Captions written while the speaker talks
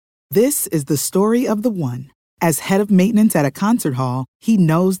This is the story of the one. As head of maintenance at a concert hall, he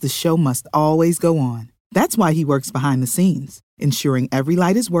knows the show must always go on. That's why he works behind the scenes, ensuring every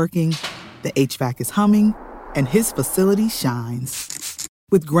light is working, the HVAC is humming, and his facility shines.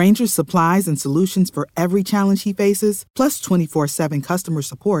 With Grainger's supplies and solutions for every challenge he faces, plus 24/7 customer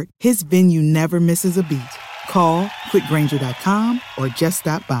support, his venue never misses a beat. Call quickgrainger.com or just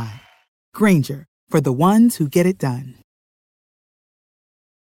stop by. Grainger, for the ones who get it done.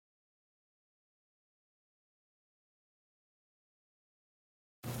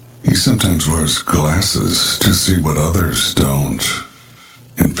 He sometimes wears glasses to see what others don't.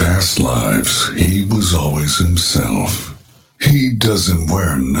 In past lives, he was always himself. He doesn't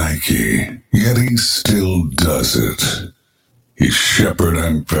wear Nike, yet he still does it. He's Shepard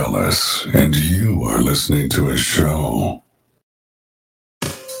Ambellis, and you are listening to his show.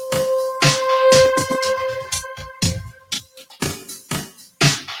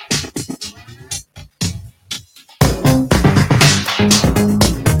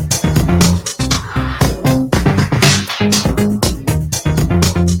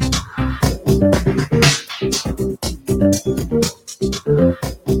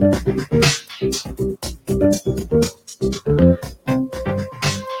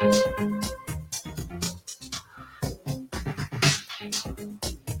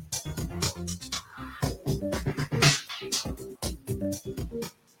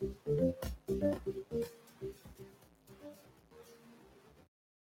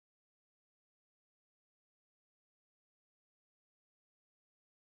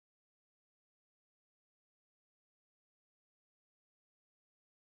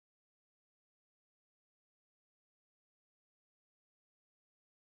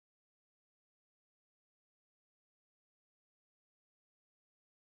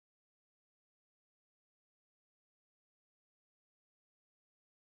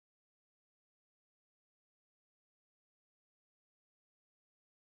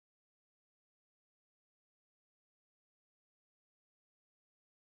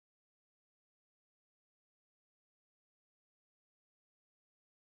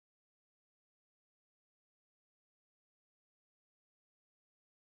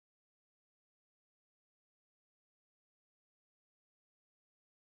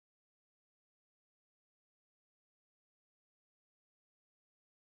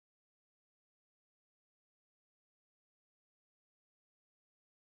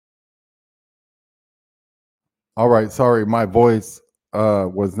 All right, sorry, my voice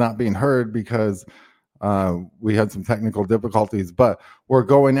was not being heard because we had some technical difficulties, but we're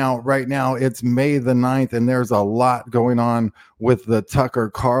going out right now. It's May the 9th, and there's a lot going on with the Tucker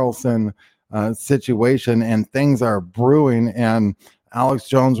Carlson situation, and things are brewing. And Alex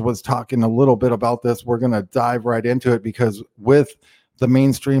Jones was talking a little bit about this. We're going to dive right into it because with the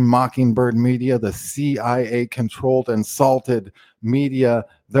mainstream Mockingbird media, the CIA-controlled and salted media,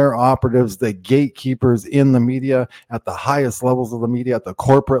 their operatives, the gatekeepers in the media, at the highest levels of the media, at the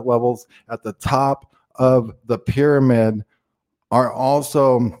corporate levels, at the top of the pyramid, are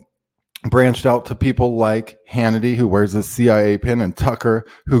also branched out to people like Hannity, who wears a CIA pin, and Tucker,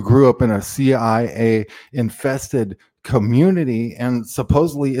 who grew up in a CIA-infested community and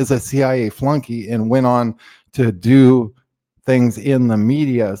supposedly is a CIA flunky and went on to do things in the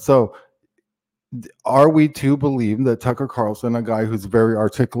media. So are we to believe that Tucker Carlson, a guy who's very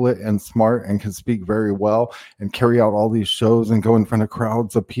articulate and smart and can speak very well and carry out all these shows and go in front of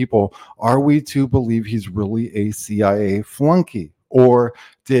crowds of people, are we to believe he's really a CIA flunky? Or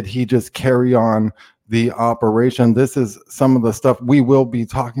did he just carry on the operation? This is some of the stuff we will be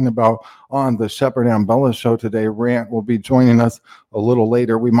talking about on the Shepard Ambellis show today. Rant will be joining us a little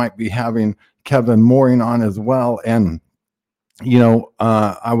later. We might be having Kevin Mooring on as well. And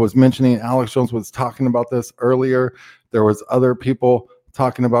I was mentioning Alex Jones was talking about this earlier. There was other people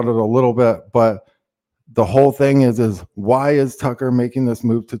talking about it a little bit, but the whole thing is why is Tucker making this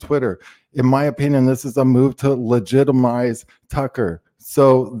move to Twitter? In my opinion, this is a move to legitimize Tucker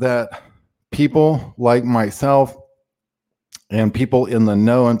so that people like myself and people in the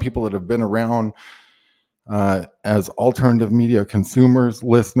know and people that have been around as alternative media consumers,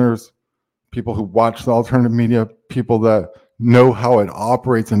 listeners, people who watch the alternative media, people that know how it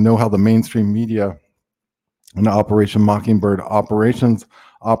operates and know how the mainstream media and Operation Mockingbird operations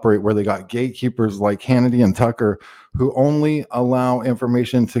operate, where they got gatekeepers like Hannity and Tucker who only allow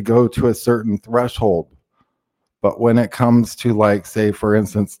information to go to a certain threshold. But when it comes to, like, say, for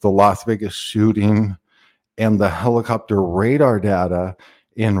instance, the Las Vegas shooting and the helicopter radar data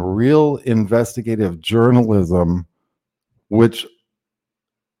in real investigative journalism, which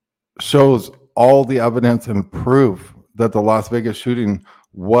shows all the evidence and proof that the Las Vegas shooting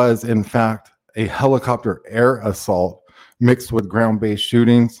was in fact a helicopter air assault mixed with ground-based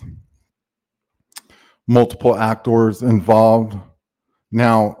shootings, multiple actors involved.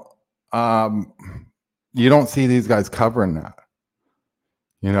 Now, you don't see these guys covering that.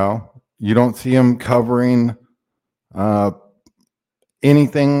 You don't see them covering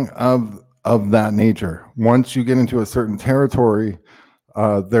anything of that nature. Once you get into a certain territory,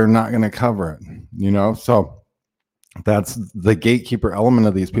 they're not going to cover it. So that's the gatekeeper element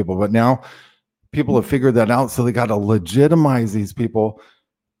of these people. But now people have figured that out, so they got to legitimize these people.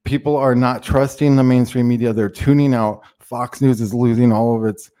 People are not trusting the mainstream media. They're tuning out. Fox News is losing all of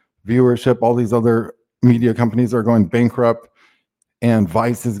its viewership. All these other media companies are going bankrupt, and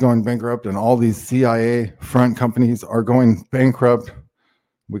Vice is going bankrupt, and all these CIA front companies are going bankrupt.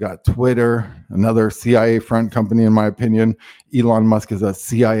 We got Twitter, another CIA front company, in my opinion. Elon Musk is a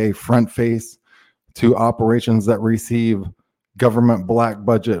CIA front face to operations that receive government black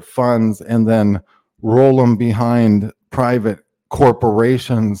budget funds and then roll them behind private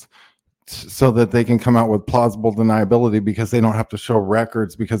corporations so that they can come out with plausible deniability because they don't have to show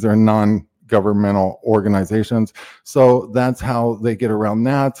records because they're non-governmental organizations. So that's how they get around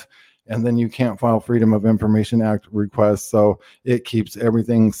that. And then you can't file Freedom of Information Act requests. So it keeps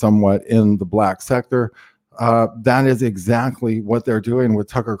everything somewhat in the black sector. That is exactly what they're doing with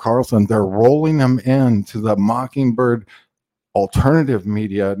Tucker Carlson. They're rolling them into the Mockingbird alternative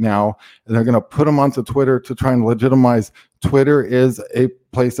media now, and they're going to put them onto Twitter to try and legitimize. Twitter is a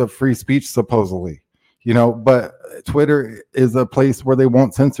place of free speech, supposedly, but Twitter is a place where they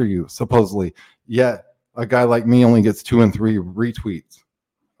won't censor you, supposedly. Yet a guy like me only gets 2 and 3 retweets.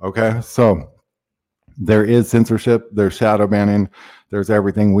 Okay, so there is censorship, there's shadow banning, there's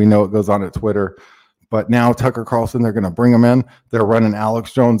everything. We know it goes on at Twitter. But now Tucker Carlson, they're going to bring him in. They're running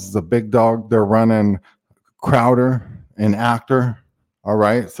Alex Jones as a big dog. They're running Crowder, an actor. All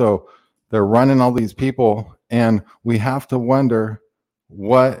right, so they're running all these people, and we have to wonder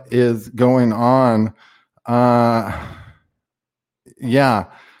what is going on. Yeah,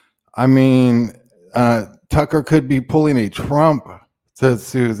 I mean, Tucker could be pulling a Trump, says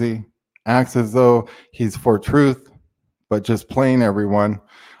Susie. Acts as though he's for truth, but just playing everyone.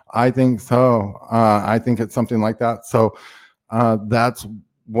 I think so. I think it's something like that. So that's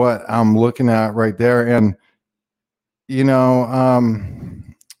what I'm looking at right there. And, I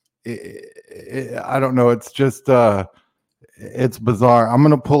don't know. It's just, it's bizarre. I'm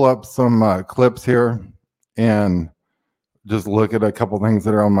going to pull up some clips here and just look at a couple things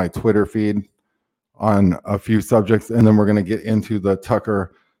that are on my Twitter feed on a few subjects. And then we're going to get into the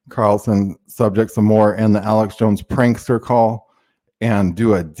Tucker Carlson subject some more and the Alex Jones prankster call and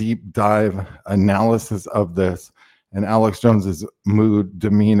do a deep dive analysis of this and Alex Jones's mood,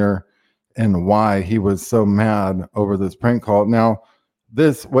 demeanor, and why he was so mad over this prank call. Now,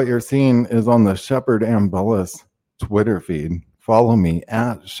 what you're seeing is on the Shepard Ambellis Twitter feed. Follow me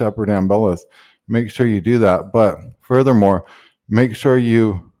at Shepard Ambellis. Make sure you do that. But furthermore, make sure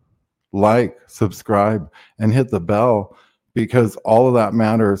you like, subscribe, and hit the bell because all of that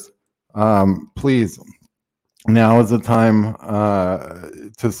matters. Please, now is the time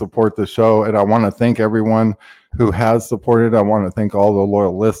to support the show. And I want to thank everyone who has supported. I want to thank all the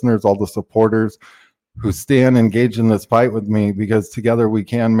loyal listeners, all the supporters who stand engaged in this fight with me because together we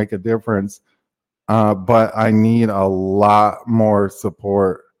can make a difference. But I need a lot more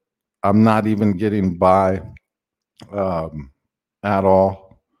support. I'm not even getting by at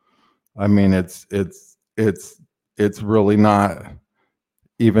all. I mean, it's really not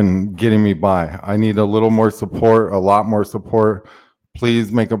even getting me by. I need a little more support, a lot more support.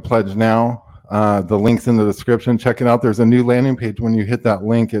 Please make a pledge now. The link's in the description. Check it out. There's a new landing page. When you hit that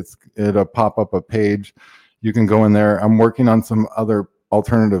link, it'll pop up a page. You can go in there. I'm working on some other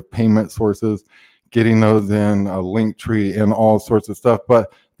alternative payment sources, getting those in a link tree and all sorts of stuff.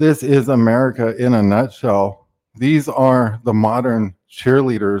 But this is America in a nutshell. These are the modern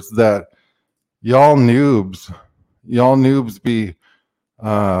cheerleaders that y'all noobs be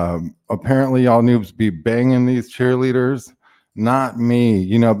apparently y'all noobs be banging these cheerleaders. Not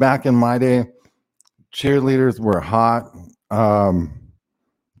me. Back in my day, cheerleaders were hot.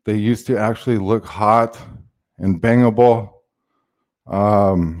 They used to actually look hot and bangable.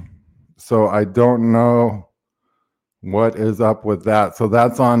 So I don't know what is up with that. So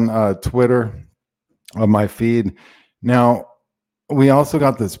that's on Twitter, on my feed. Now, we also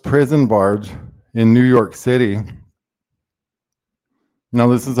got this prison barge in New York City. Now,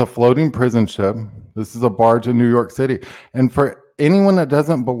 this is a floating prison ship. This is a barge in New York City. And for anyone that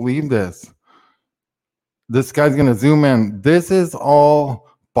doesn't believe this guy's going to zoom in. This is all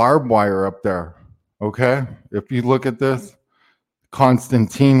barbed wire up there, okay? If you look at this,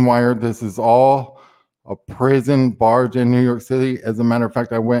 Constantine Wire. This is all a prison barge in New York City. As a matter of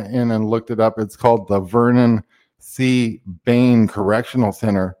fact, I went in and looked it up. It's called the Vernon C. Bain Correctional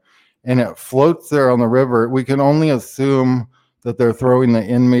Center, and it floats there on the river. We can only assume that they're throwing the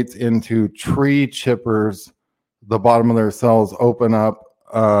inmates into tree chippers. The bottom of their cells open up,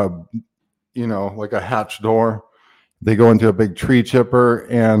 like a hatch door. They go into a big tree chipper,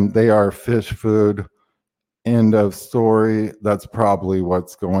 and they are fish food. End of story. That's probably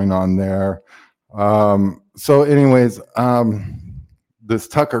what's going on there. So anyways, this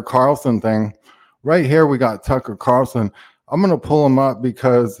Tucker Carlson thing, right here, we got Tucker Carlson. I'm going to pull him up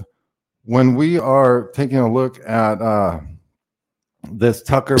because when we are taking a look at this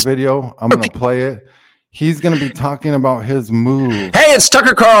Tucker video, I'm going to play it. He's going to be talking about his move. Hey, it's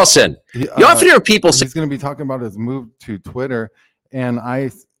Tucker Carlson. You often hear people say he's going to be talking about his move to Twitter. And I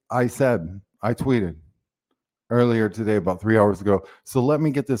tweeted earlier today, about 3 hours ago. So let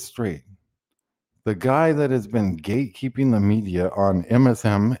me get this straight. The guy that has been gatekeeping the media on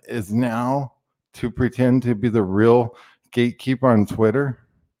MSM is now to pretend to be the real gatekeeper on Twitter.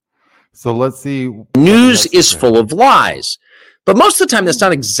 So let's see. News is full of lies. But most of the time, that's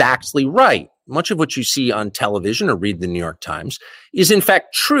not exactly right. Much of what you see on television or read the New York Times is, in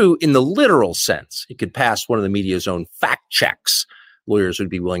fact, true in the literal sense. It could pass one of the media's own fact checks. Lawyers would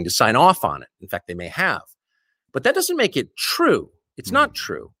be willing to sign off on it. In fact, they may have. But that doesn't make it true. It's not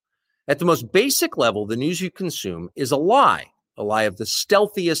true. At the most basic level, the news you consume is a lie of the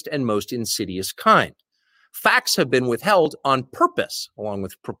stealthiest and most insidious kind. Facts have been withheld on purpose, along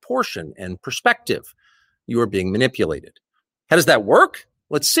with proportion and perspective. You are being manipulated. How does that work?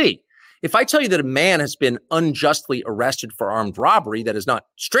 Let's see. If I tell you that a man has been unjustly arrested for armed robbery, that is not,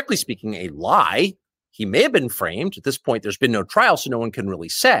 strictly speaking, a lie. He may have been framed. At this point, there's been no trial, so no one can really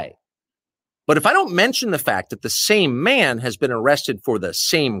say. But if I don't mention the fact that the same man has been arrested for the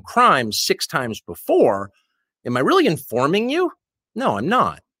same crime 6 times before, am I really informing you? No, I'm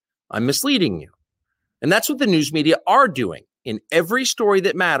not. I'm misleading you. And that's what the news media are doing in every story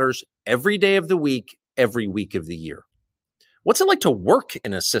that matters, every day of the week, every week of the year. What's it like to work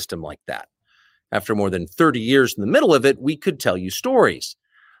in a system like that? After more than 30 years in the middle of it, we could tell you stories.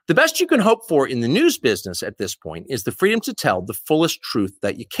 The best you can hope for in the news business at this point is the freedom to tell the fullest truth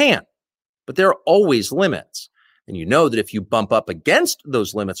that you can. But there are always limits. And you know that if you bump up against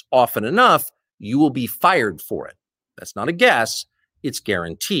those limits often enough, you will be fired for it. That's not a guess. It's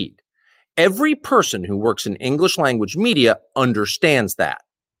guaranteed. Every person who works in English language media understands that.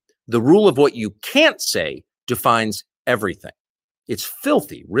 The rule of what you can't say defines everything. It's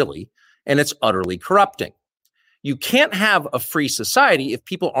filthy, really, and it's utterly corrupting. You can't have a free society if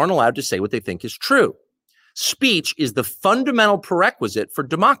people aren't allowed to say what they think is true. Speech is the fundamental prerequisite for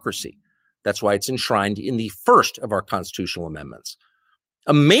democracy. That's why it's enshrined in the first of our constitutional amendments.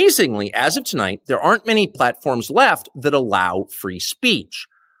 Amazingly, as of tonight, there aren't many platforms left that allow free speech.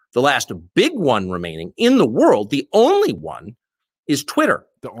 The last big one remaining in the world, the only one, is Twitter,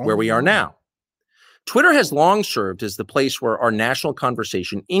 where we are now. Twitter has long served as the place where our national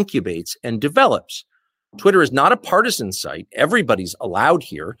conversation incubates and develops. Twitter is not a partisan site. Everybody's allowed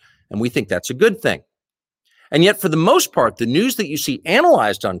here, and we think that's a good thing. And yet, for the most part, the news that you see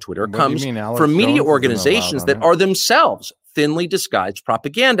analyzed on Twitter comes from media organizations that are themselves thinly disguised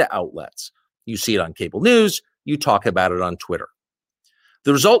propaganda outlets. You see it on cable news. You talk about it on Twitter.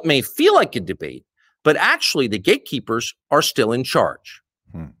 The result may feel like a debate, but actually the gatekeepers are still in charge.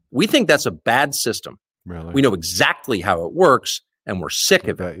 We think that's a bad system. Really? We know exactly how it works, and we're sick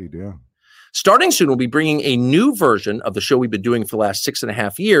of it. You do. Starting soon, we'll be bringing a new version of the show we've been doing for the last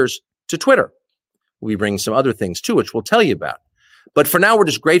 6.5 years to Twitter. We'll be bringing some other things too, which we'll tell you about. But for now, we're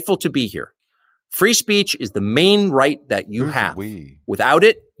just grateful to be here. Free speech is the main right that you have. Without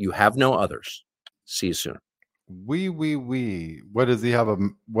it, you have no others. See you soon. We. What does he have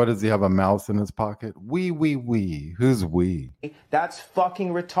a mouse in his pocket? We. Who's we? That's fucking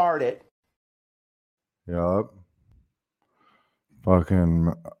retarded. Yup.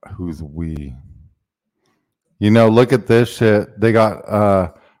 Fucking who's we? Look at this shit. They got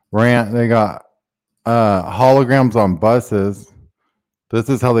holograms on buses. This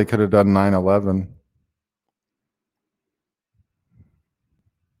is how they could have done 9/11.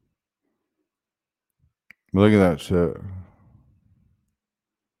 Look at that shit.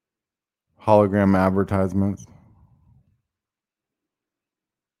 Hologram advertisements.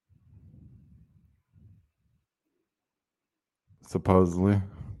 Supposedly.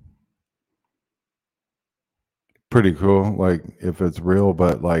 Pretty cool, like if it's real,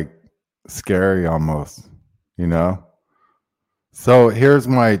 but like scary almost, So here's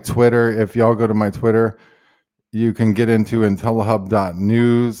my Twitter. If y'all go to my Twitter, you can get into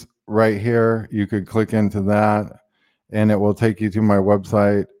intellihub.news right here. You could click into that and it will take you to my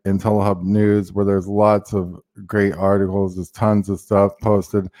website, IntelliHub News, where there's lots of great articles. There's tons of stuff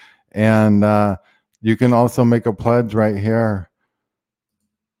posted. And you can also make a pledge right here.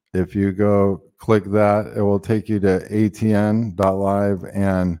 If you go click that, it will take you to atn.live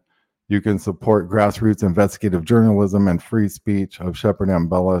and you can support grassroots investigative journalism and free speech of Shepard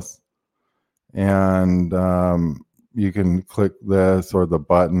Ambellis. And you can click this or the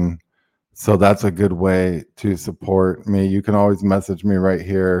button. So that's a good way to support me. You can always message me right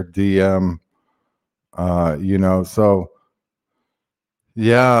here, DM, so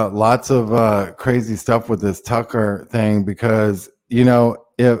yeah, lots of crazy stuff with this Tucker thing because,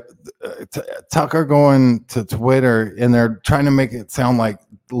 if Tucker going to Twitter and they're trying to make it sound like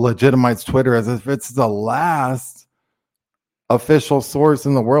legitimize Twitter as if it's the last official source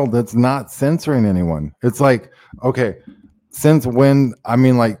in the world that's not censoring anyone. It's like, okay, since when? I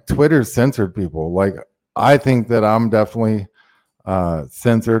mean, like Twitter censored people. Like I think that I'm definitely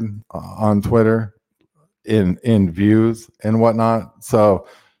censored on Twitter in views and whatnot. So,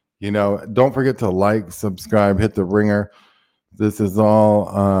 don't forget to like, subscribe, hit the ringer. This is all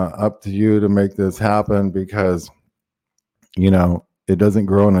up to you to make this happen because, it doesn't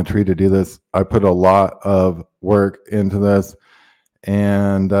grow on a tree to do this. I put a lot of work into this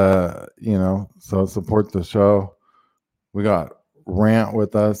and, so support the show. We got Rant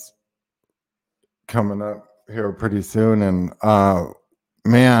with us coming up here pretty soon. And,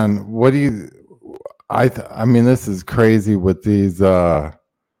 man, what do you, I mean, this is crazy with these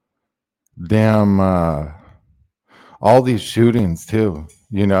damn all these shootings too.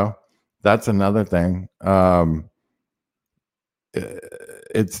 That's another thing.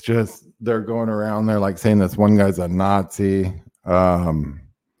 It's just they're going around there like saying this one guy's a Nazi.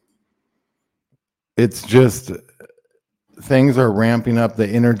 It's just things are ramping up. The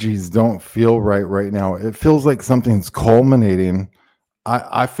energies don't feel right now. It feels like something's culminating.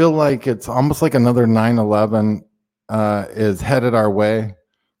 I feel like it's almost like another 9/11 is headed our way.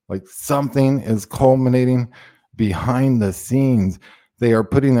 Like something is culminating behind the scenes. They are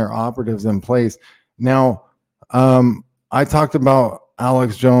putting their operatives in place. Now, I talked about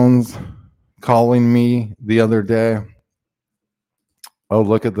Alex Jones calling me the other day. Oh,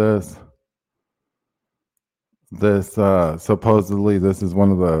 look at this. This supposedly this is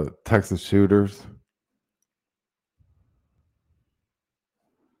one of the Texas shooters.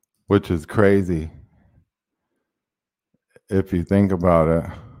 Which is crazy if you think about it.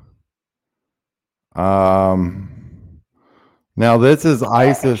 Now this is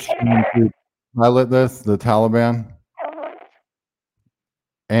ISIS trying to pilot this, the Taliban,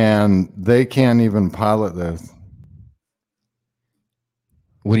 and they can't even pilot this.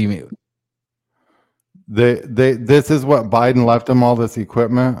 What do you mean? This is what Biden left them, all this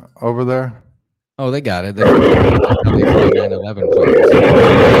equipment over there. Oh, they got it. They fly 9/11 planes.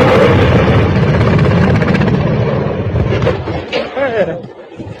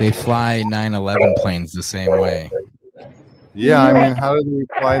 They fly 9/11 planes the same way. Yeah, I mean, how do they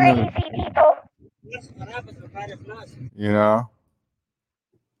fly them?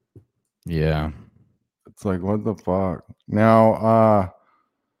 Yeah. It's like, what the fuck? Now,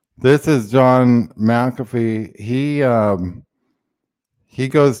 this is John McAfee. He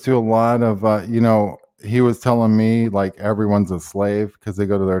goes to a lot of, he was telling me like everyone's a slave because they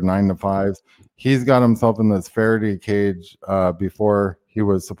go to their 9 to 5s. He's got himself in this Faraday cage before he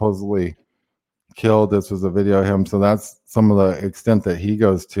was supposedly killed. This was a video of him. So that's some of the extent that he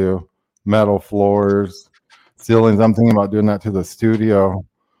goes to. Metal floors, ceilings. I'm thinking about doing that to the studio.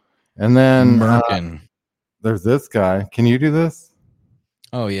 And then there's this guy. Can you do this?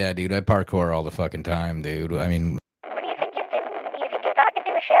 Oh, yeah, dude. I parkour all the fucking time, dude. I mean... What do you think you're doing? You think you're talking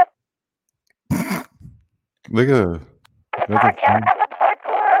to a ship? Look at it.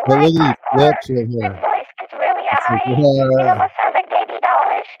 Look at these flips right here. His voice gets really high. It almost sounds like Baby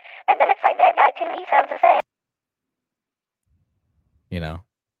Dollars. And then it's like that guy too. He sounds the same.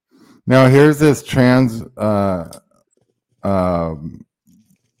 Now here's this trans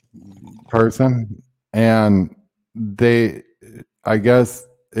person, and I guess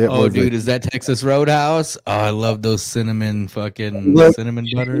it was. Oh, dude, is that Texas Roadhouse? Oh, I love those cinnamon cinnamon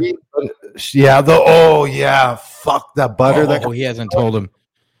butter. Yeah, fuck the butter. He hasn't told him.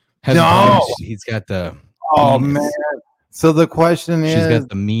 He's got the. Oh penis. Man! So the question is, she's got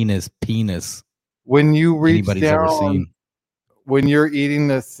the meanest penis when you reach anybody's down, ever seen. When you're eating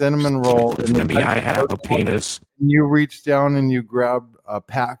the cinnamon roll, I have a penis. You reach down and you grab a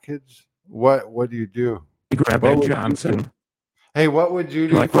package. What do? You grab Ed Johnson. Hey, what would you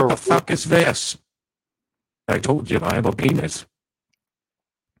do? Like, what the fuck is this? I told you I have a penis.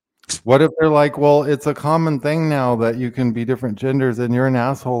 What if they're like, well, it's a common thing now that you can be different genders, and you're an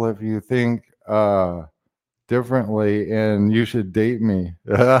asshole if you think differently, and you should date me.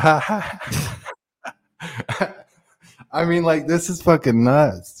 I mean, like, this is fucking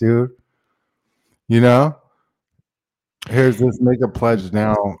nuts, dude. You know? Here's this, make a pledge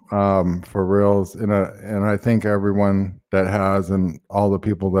now for reals. And I thank everyone that has, and all the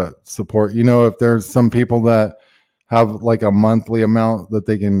people that support. You know, if there's some people that have like a monthly amount that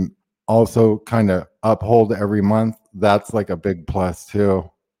they can also kind of uphold every month, that's like a big plus too.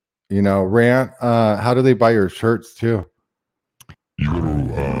 You know, Rant, how do they buy your shirts too? You go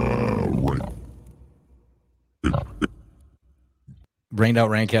to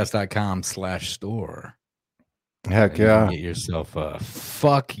brainoutRantcast.com/store. Heck You can yeah. get yourself a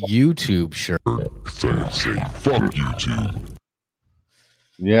fuck YouTube shirt. say fuck YouTube.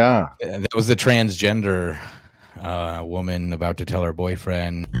 Yeah. That was the transgender woman about to tell her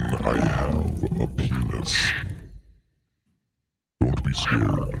boyfriend, I have a penis. Don't be scared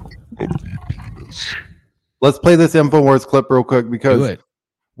of the penis. Let's play this InfoWars clip real quick, do because it.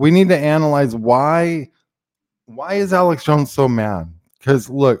 we need to analyze why is Alex Jones so mad? Because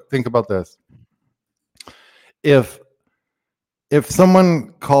look, think about this. If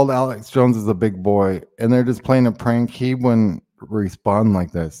someone called Alex Jones as a big boy and they're just playing a prank, he wouldn't respond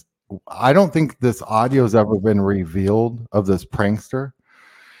like this. I don't think this audio's ever been revealed of this prankster.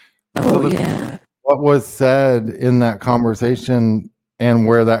 Oh, yeah. What was said in that conversation, and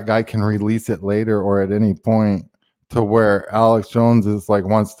where that guy can release it later or at any point, to where Alex Jones is like,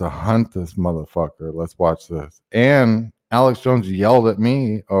 wants to hunt this motherfucker. Let's watch this. And Alex Jones yelled at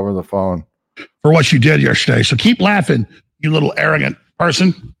me over the phone for what you did yesterday. So keep laughing, you little arrogant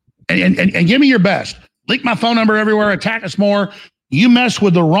person, and give me your best. Leak my phone number everywhere. Attack us more. You mess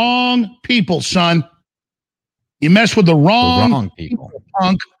with the wrong people, son. You mess with the wrong people,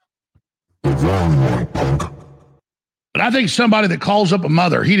 punk. But I think somebody that calls up a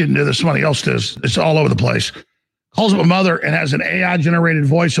mother, he didn't do this, somebody else does. It's all over the place. Calls up a mother and has an AI-generated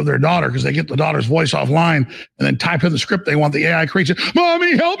voice of their daughter, because they get the daughter's voice offline and then type in the script they want. The AI creates it.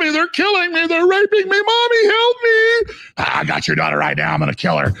 Mommy, help me. They're killing me. They're raping me. Mommy, help me. I got your daughter right now. I'm going to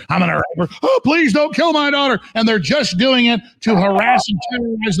kill her. I'm going to rape her. Oh, please don't kill my daughter. And they're just doing it to harass and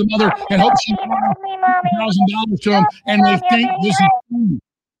terrorize the mother and hope she gives $1,000 to them. And they think this is true.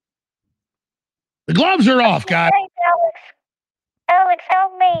 The gloves are off, guys. Alex,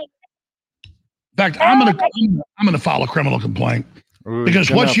 help me. In fact, I'm gonna file a criminal complaint, because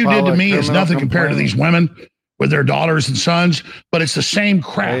what you did to me is nothing compared to these women with their daughters and sons, but it's the same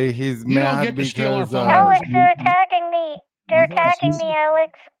crap. Hey, he's You don't mad get to steal our because phone Alex, they're attacking me. They're attacking me,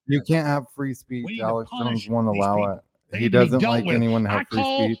 Alex. you can't have free speech. We need to Alex punish Jones won't these allow people. it. They He need to be doesn't dealt like with. anyone to I have free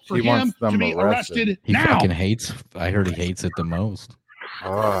call speech. for He wants him them to be arrested He now. fucking hates. I heard he hates it the most.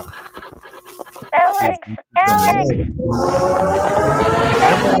 Alex,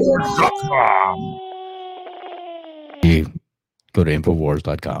 You go to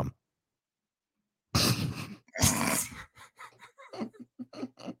Infowars.com.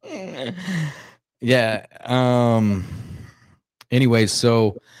 Yeah. Anyways,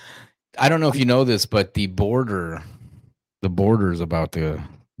 so I don't know if you know this, but the border's about to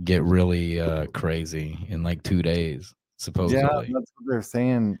get really crazy in like 2 days, supposedly. Yeah, that's what they're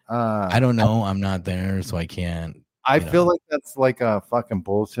saying. I don't know. I'm not there, so I can't. I feel like that's like a fucking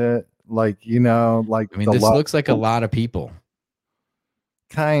bullshit. Like, you know, like, I mean, this looks like a lot of people.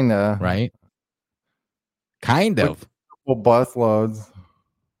 Kinda. Right? Kind of. Bus loads.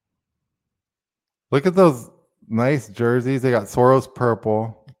 Look at those nice jerseys. They got Soros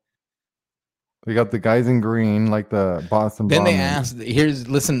purple. We got the guys in green, like the Boston Then they Bombers. asked,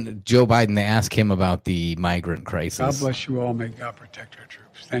 listen, Joe Biden, they asked him about the migrant crisis. God bless you all. May God protect our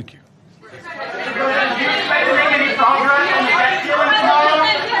troops. Thank you.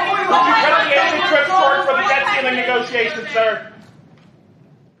 Negotiations, sir.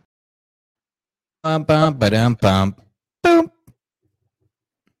 Bum, bum, ba-dum, bum, boom.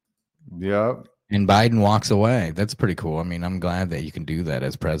 Yep. And Biden walks away. That's pretty cool. I mean, I'm glad that you can do that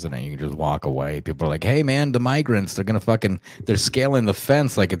as president. You can just walk away. People are like, hey, man, the migrants, they're scaling the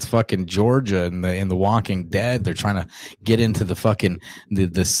fence like it's fucking Georgia in the Walking Dead. They're trying to get into the fucking,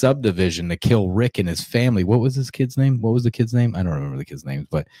 the subdivision to kill Rick and his family. What was this kid's name? What was the kid's name? I don't remember the kid's names,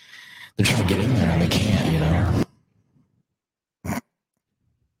 but they're trying to get in there and they can't, you know?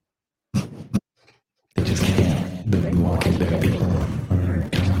 They just can't. The Walking Dead people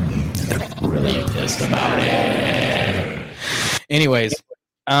really pissed about it. Anyways,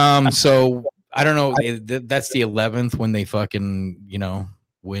 so I don't know. That's the 11th when they fucking, you know,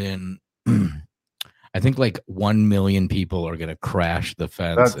 when I think like 1 million people are gonna crash the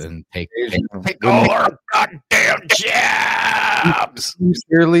fence and take all our goddamn jobs. These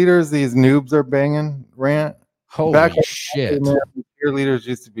cheerleaders, these noobs are banging rant. Holy shit! Man, cheerleaders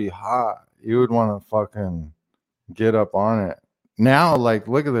used to be hot. You would want to fucking get up on it. Now, like,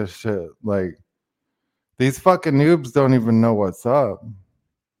 look at this shit. Like, these fucking noobs don't even know what's up.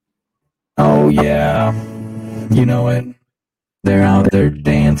 Oh yeah, you know it. They're out there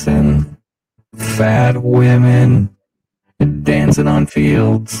dancing. Fat women dancing on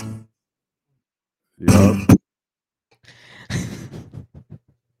fields. Yep.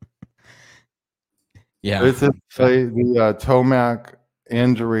 Yeah. This is the Tomac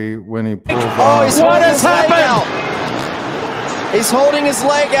injury when he pulls Oh, off. he's holding his leg out. He's holding his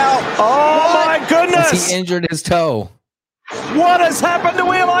leg out. Oh, my goodness. He injured his toe. What has happened to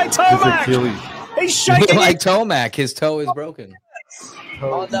Eli His Tomac? Achilles. He's shaking. Like Tomac, his toe is broken.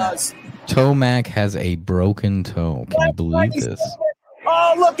 Oh, no. Tomac has a broken toe. Can you believe this?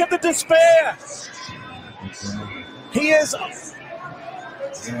 Oh, look at the despair. He is. That's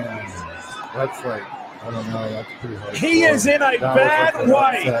like, I don't know. That's pretty hard. He is in a bad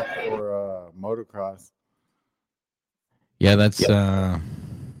way. For motocross. Yeah, that's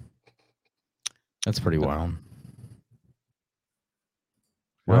pretty wild.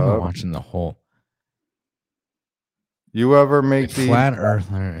 Why am I watching the whole? You ever make these flat Earth?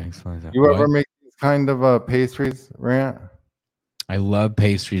 You ever make these kind of pastries, Rant? I love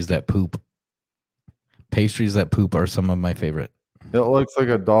pastries that poop. Pastries that poop are some of my favorite. It looks like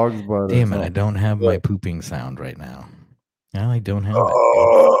a dog's butt. Damn it! I don't have my pooping sound right now. No, I don't have it.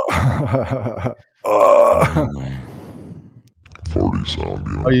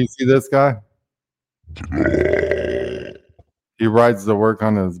 Oh, you see this guy? He rides to work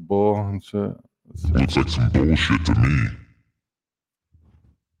on his bull and shit. Looks like some bullshit to me.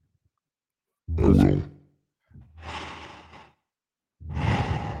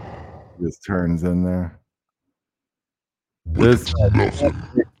 Just turns in there. This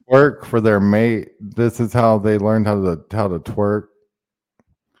work for their mate. This is how they learned how to twerk.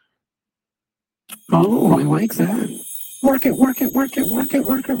 Oh, I like that. Work it, work it, work it, work it,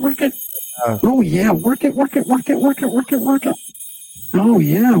 work it, work it. Oh yeah, work it, work it, work it, work it, work it, work it. Oh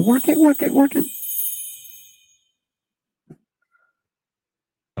yeah, work it, work it, work it.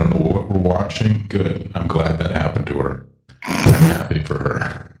 I don't know what we're watching. Good. I'm glad that happened to her. I'm happy for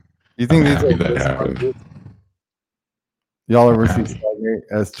her. You think I'm these happy are that happened? Y'all ever see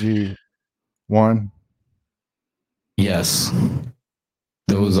Stargate SG-1? Yes,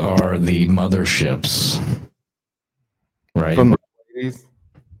 those are the motherships, right? From the 80s?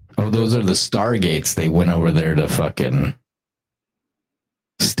 Oh, those are the Stargates. They went over there to fucking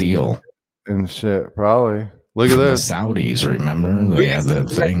steal and shit. Probably. Look at this. The Saudis, remember? They had that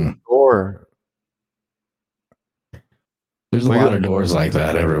thing. Door. There's a lot of doors like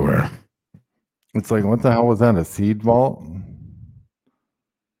that everywhere. It's like, what the hell was that? A seed vault?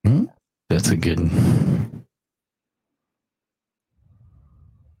 That's a good.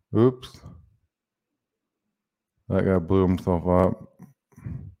 Oops. That guy blew himself up.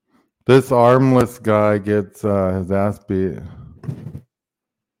 This armless guy gets his ass beat.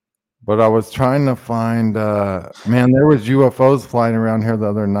 But I was trying to find, man, there was UFOs flying around here the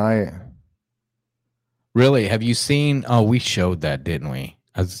other night. Really? Have you seen? Oh, we showed that, didn't we?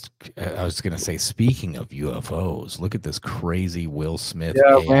 I was gonna say, speaking of UFOs, look at this crazy Will Smith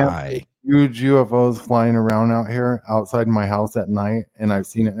AI. Man, huge UFOs flying around out here outside my house at night, and I've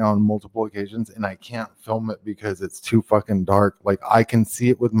seen it now on multiple occasions, and I can't film it because it's too fucking dark. Like, I can see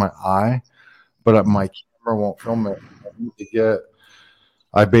it with my eye, but my camera won't film it.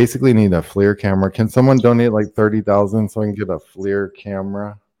 I basically need a FLIR camera. Can someone donate like 30,000 so I can get a FLIR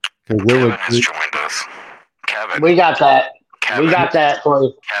camera? Because it would. Joined us. Kevin. We got that. Kevin. We got that for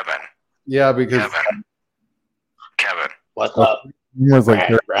you. Kevin. Yeah, because Kevin. What's up? It was like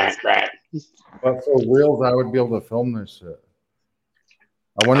right. But for reals, I would be able to film this shit.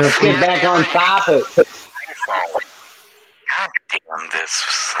 I wonder if get back on topic. God damn this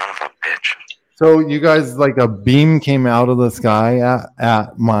son of a bitch. So you guys, like, a beam came out of the sky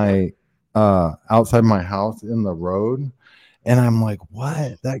at my outside my house in the road, and I'm like,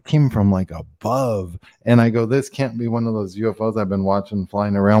 what? That came from like above. And I go, this can't be one of those UFOs I've been watching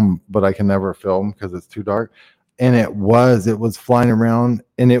flying around, but I can never film because it's too dark. And it was flying around,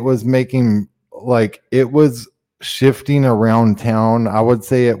 and it was making, like, it was shifting around town. I would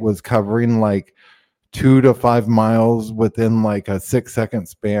say it was covering like 2 to 5 miles within like a 6-second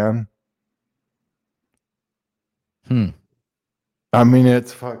span. I mean,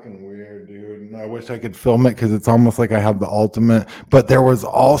 it's fucking weird, dude. And I wish I could film it because it's almost like I have the ultimate. But there was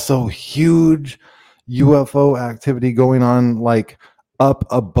also huge UFO activity going on like up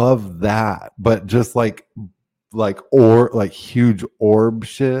above that, but just like huge orb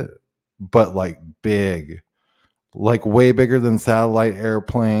shit, but like big, like way bigger than satellite,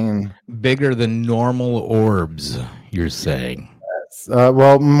 airplane, bigger than normal orbs. You're saying?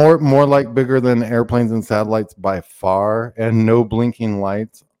 Well, more like bigger than airplanes and satellites by far, and no blinking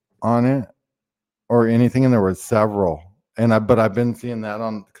lights on it or anything. And there were several, but I've been seeing that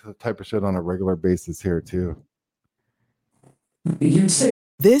on type of shit on a regular basis here too.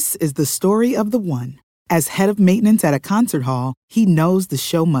 This is the story of the one. As head of maintenance at a concert hall, he knows the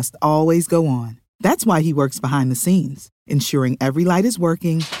show must always go on. That's why he works behind the scenes, ensuring every light is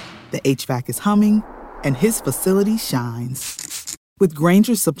working, the HVAC is humming, and his facility shines. With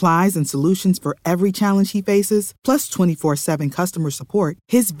Grainger's supplies and solutions for every challenge he faces, plus 24/7 customer support,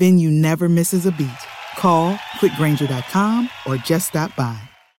 his venue never misses a beat. Call quickgrainger.com or just stop by.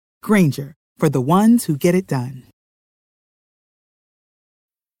 Grainger, for the ones who get it done.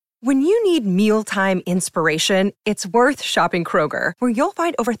 When you need mealtime inspiration, it's worth shopping Kroger, where you'll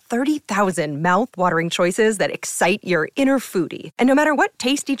find over 30,000 mouth-watering choices that excite your inner foodie. And no matter what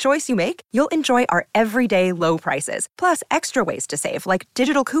tasty choice you make, you'll enjoy our everyday low prices, plus extra ways to save, like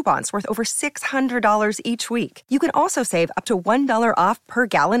digital coupons worth over $600 each week. You can also save up to $1 off per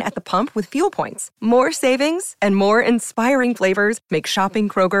gallon at the pump with fuel points. More savings and more inspiring flavors make shopping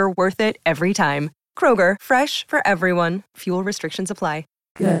Kroger worth it every time. Kroger, fresh for everyone. Fuel restrictions apply.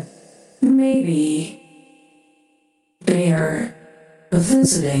 That maybe they are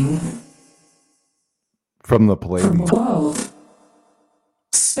visiting from the Pleiades. From below.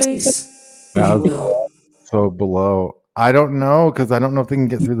 Space. So below. I don't know, because I don't know if they can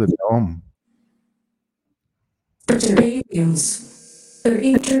get through the dome. But they're aliens. They're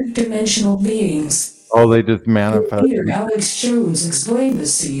interdimensional beings. Oh, they just manifest. Peter Alex Jones explained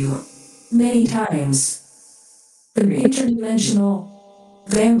this to you many times. They're interdimensional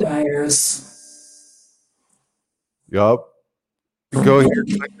vampires. Yup. Go here.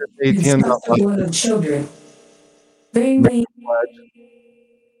 Click this ATM. It's the blood of children. They may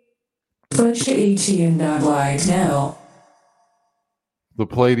pledge to ATM.live now. The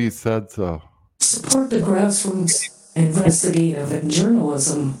Pleiades said so. Support the grassroots investigative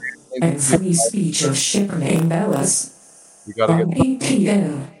journalism and free speech of Shipper Bellis on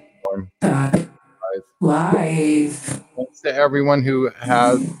ATM. Live. Thanks to everyone who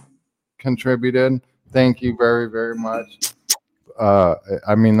has contributed. Thank you very, very much.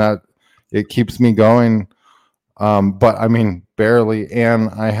 I mean, that it keeps me going, but I mean, barely. And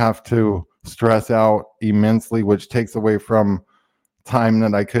I have to stress out immensely, which takes away from time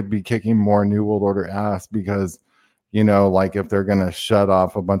that I could be kicking more New World Order ass, because, you know, like if they're going to shut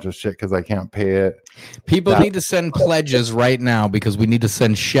off a bunch of shit because I can't pay it. People need to send pledges right now, because we need to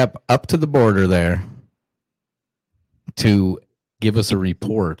send Shep up to the border there to give us a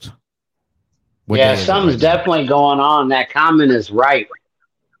report. Yeah, something's definitely going on. That comment is right.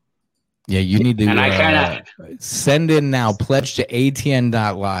 Yeah, you need to and I kind of send in now, pledge to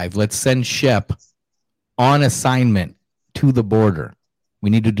ATN.live. Let's send Shep on assignment to the border. We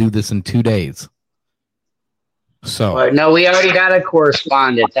need to do this in 2 days. So no, we already got a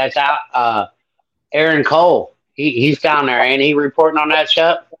correspondent. That's out. Aaron Cole. He's down there. Ain't he reporting on that,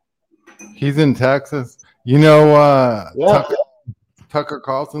 Shep? He's in Texas. You know, Tucker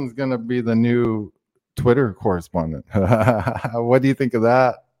Carlson's going to be the new Twitter correspondent. What do you think of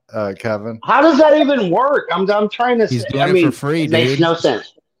that, Kevin? How does that even work? I'm trying to. He's doing it for free, dude. Makes no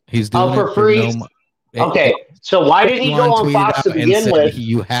sense. He's doing it for free. Okay, so why did he go on Fox to begin with?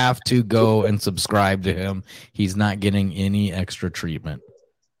 You have to go and subscribe to him. He's not getting any extra treatment.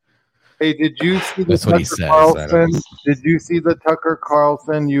 Hey, did you see the That's what he Tucker says. Carlson? Did you see the Tucker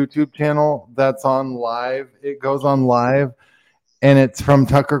Carlson YouTube channel that's on live? It goes on live, and it's from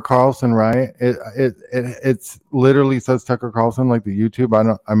Tucker Carlson, right? It's literally says Tucker Carlson, like the YouTube.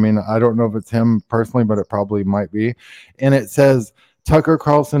 I don't know if it's him personally, but it probably might be. And it says Tucker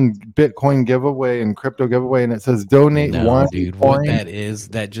Carlson Bitcoin giveaway and crypto giveaway, and it says donate one. Dude, what that is,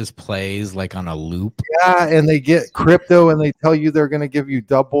 that just plays like on a loop. Yeah, and they get crypto, and they tell you they're going to give you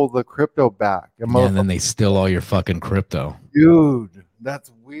double the crypto back. And then they steal all your fucking crypto. Dude,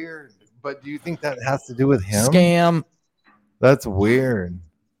 that's weird. But do you think that has to do with him? Scam. That's weird.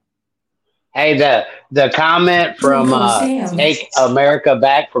 Hey, the comment from Take America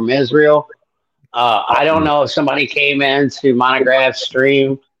Back from Israel. I don't know if somebody came into Monograph's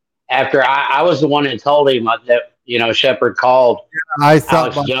stream after I was the one that told him that, you know, Shepard called Alex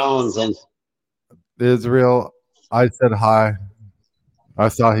Jones and Israel. I said hi. I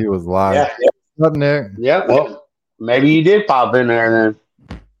saw he was live. Yeah. What's up, Nick? Yeah, well, maybe you did pop in there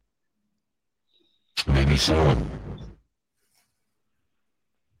then. pretty soon.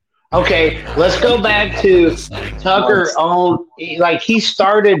 Okay, let's go back to Tucker owned, like he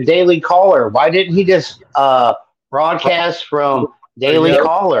started Daily Caller. Why didn't he just broadcast from Daily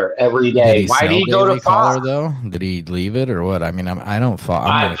Caller every Did day? he Why did sell he go Daily to Fox? Caller though? Did he leave it or what? I mean, I don't follow.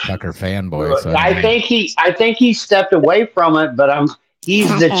 I'm not a Tucker fanboy, so I think he stepped away from it, but he's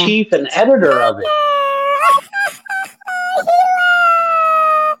the chief and editor of it.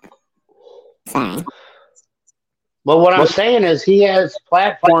 Sorry. But what I'm saying is he has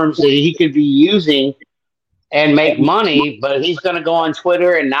platforms that he could be using and make money, but he's going to go on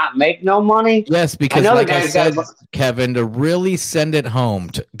Twitter and not make no money. Yes, because like I said, Kevin, to really send it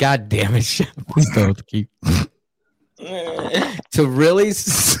home, God damn it, Chef, don't keep to really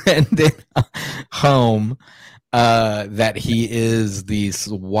send it home that he is this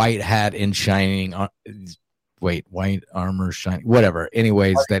white hat in shining. White armor shining, whatever.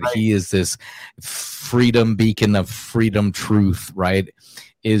 Anyways, that he is this freedom beacon of freedom, truth, right?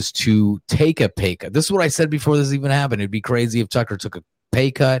 Is to take a pay cut. This is what I said before this even happened. It'd be crazy if Tucker took a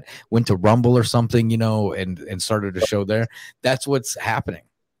pay cut, went to Rumble or something, you know, and started a show there. That's what's happening,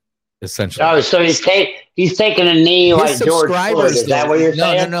 essentially. Oh, so he's taking a knee His like George Floyd. Is that what you're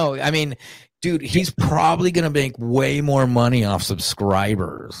saying? No. I mean, dude, he's probably gonna make way more money off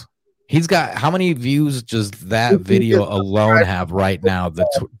subscribers. He's got how many views does that video alone have right now? The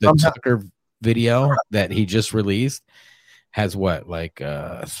Tucker video that he just released has what, like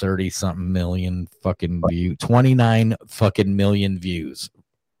 30 something million fucking views, 29 fucking million views,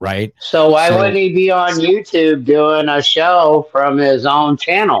 right? So why wouldn't he be on YouTube doing a show from his own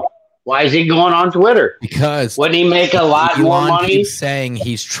channel? Why is he going on Twitter? Because wouldn't he make a lot more money? Keeps saying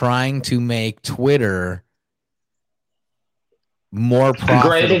he's trying to make Twitter more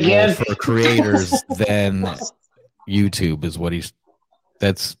profitable for creators than YouTube is what he's.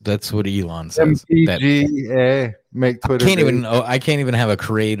 That's what Elon says. MPGA, make Twitter. I can't even have a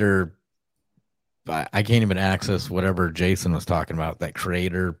creator. I can't even access whatever Jason was talking about, that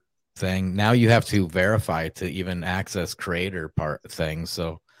creator thing. Now you have to verify to even access creator part thing.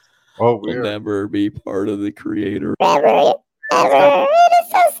 So we'll never be part of the creator.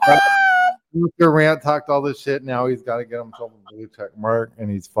 Mr. Rant talked all this shit. Now he's got to get himself a blue check mark, and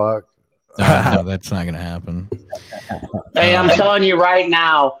he's fucked. No, that's not going to happen. Hey, I'm telling you right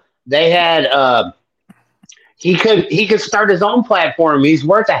now, they had he could start his own platform. He's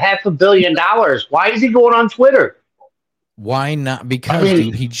worth $500 million. Why is he going on Twitter? Why not? Because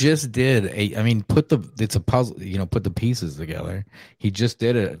dude, he just did it's a puzzle, you know, put the pieces together. He just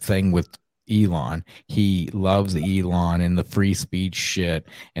did a thing with Elon. He loves Elon and the free speech shit.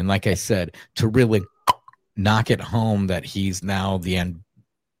 And like I said, to really knock it home that he's now the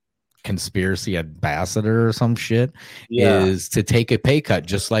conspiracy ambassador or some shit is to take a pay cut,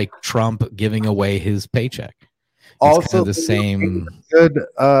 just like Trump giving away his paycheck. It's also kind of the same good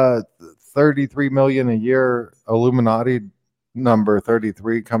 33 million a year Illuminati number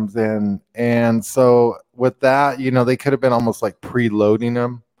 33 comes in, and so with that, you know, they could have been almost like preloading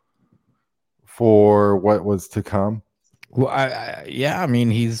him for what was to come. Well, I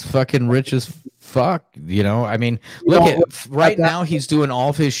mean, he's fucking rich as fuck, you know. I mean, look at right now, he's doing all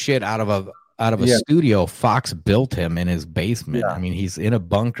of his shit out of a studio Fox built him in his basement. I mean, he's in a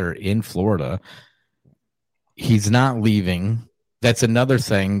bunker in Florida. He's not leaving. That's another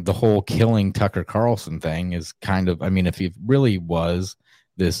thing. The whole killing Tucker Carlson thing is kind of, I mean, if he really was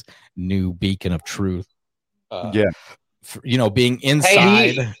this new beacon of truth, you know, being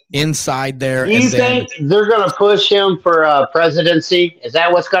inside there. Do you think they're going to push him for presidency? Is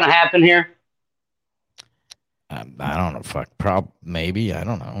that what's going to happen here? I don't know. Maybe. I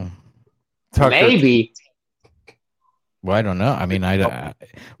don't know. Maybe. Well, I don't know. I mean,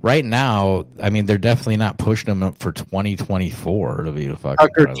 right now, I mean, they're definitely not pushing him up for 2024 to be the fucking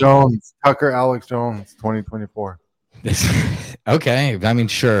Tucker Alex Jones, 2024. Okay, I mean,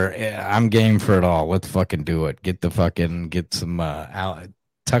 sure, I'm game for it all. Let's fucking do it. Get some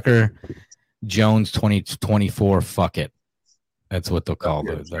Tucker Jones 2024. Fuck it. That's what they'll call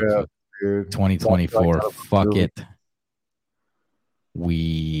it. 2024. Fuck it.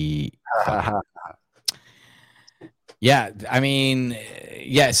 Yeah, I mean,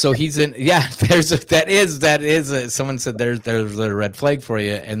 yeah. So he's in. Yeah, that is. Someone said there's a red flag for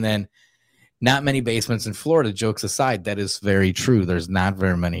you, and then. Not many basements in Florida. Jokes aside, that is very true. There's not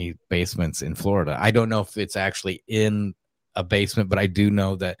very many basements in Florida. I don't know if it's actually in a basement, but I do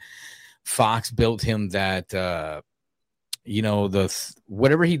know that Fox built him that, you know,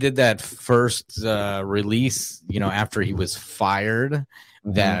 whatever he did that first release, you know, after he was fired,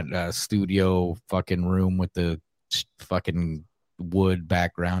 that studio fucking room with the fucking wood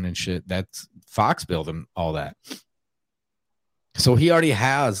background and shit. That's Fox built him all that. So he already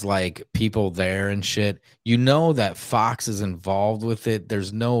has like people there and shit. You know that Fox is involved with it.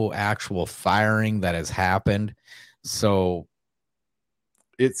 There's no actual firing that has happened. So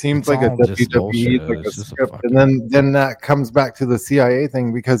it seems like a WWE, like a script. And then that comes back to the CIA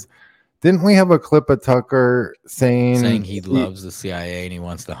thing, because didn't we have a clip of Tucker saying he loves the CIA and he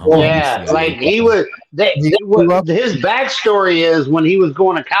wants to humble the CIA? Like his backstory is when he was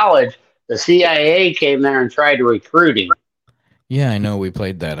going to college, the CIA came there and tried to recruit him. Yeah, I know we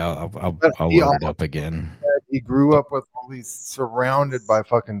played that. I'll load it up again. He grew up with all these, surrounded by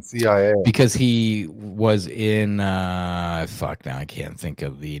fucking CIA. Because he was in fuck, now I can't think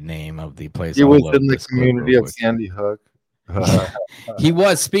of the name of the place. He was in the community of Sandy Hook. He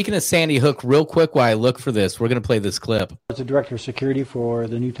was. Speaking of Sandy Hook, real quick while I look for this, we're going to play this clip. I was the director of security for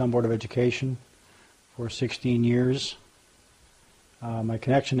the Newtown Board of Education for 16 years. My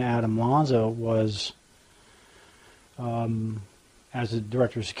connection to Adam Lanza was, as a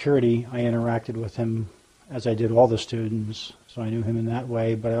director of security, I interacted with him as I did all the students, so I knew him in that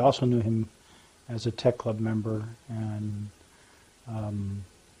way, but I also knew him as a tech club member, and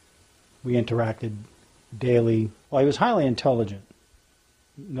we interacted daily. Well, he was highly intelligent,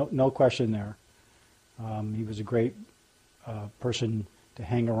 no question there. He was a great person to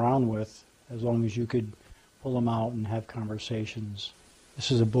hang around with, as long as you could pull him out and have conversations. This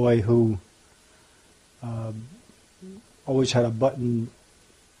is a boy who always had a button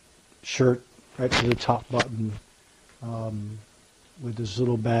shirt right to the top button, with this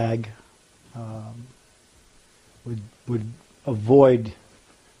little bag. Would avoid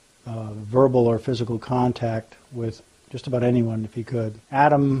verbal or physical contact with just about anyone if he could.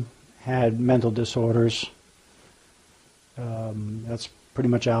 Adam had mental disorders. That's pretty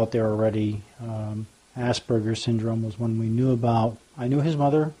much out there already. Asperger's syndrome was one we knew about. I knew his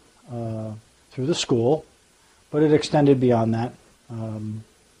mother through the school, but it extended beyond that.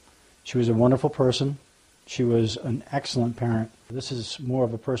 She was a wonderful person. She was an excellent parent. This is more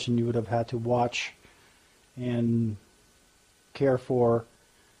of a person you would have had to watch and care for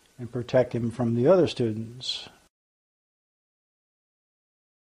and protect him from the other students.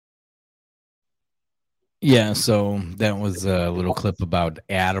 Yeah, so that was a little clip about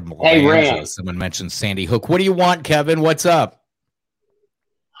Adam Hey, Lanza. Rand. Someone mentioned Sandy Hook. What do you want, Kevin? What's up?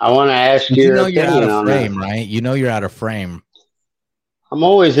 I want to ask You know your you're out opinion of on frame, that. right? You know you're out of frame. I'm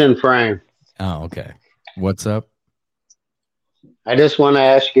always in frame. Oh, okay. What's up? I just want to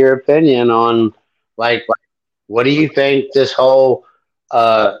ask your opinion on, like, what do you think this whole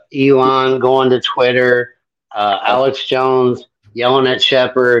Elon going to Twitter, Alex Jones yelling at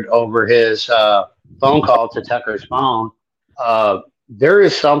Shepard over his phone call to Tucker's phone? There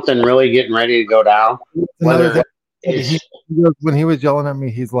is something really getting ready to go down. Whether when he was yelling at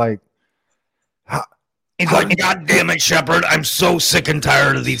me, he's like, God damn it, Shepard. I'm so sick and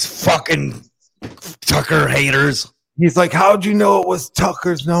tired of these fucking Tucker haters. He's like, how'd you know it was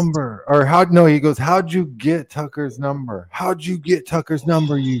Tucker's number? Or he goes, how'd you get Tucker's number? How'd you get Tucker's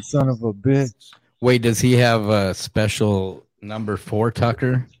number, you son of a bitch? Wait, does he have a special number for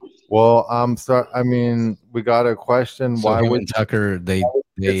Tucker? Well, I'm sorry. I mean, we got a question. So why him would and Tucker they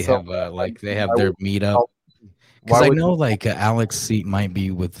have they have their meetup? Why Because I would know like Alex seat might be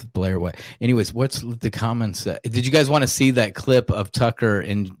with Blair White. Anyways, what's the comments? Did you guys want to see that clip of Tucker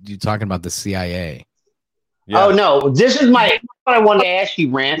and you talking about the CIA? Oh no, this is what I wanted to ask you,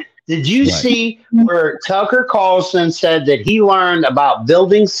 Rand. Did you see where Tucker Carlson said that he learned about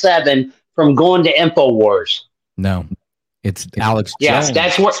Building 7 from going to InfoWars? No, it's Alex Yes, Jones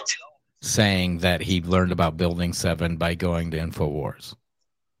that's what saying that he learned about Building 7 by going to InfoWars.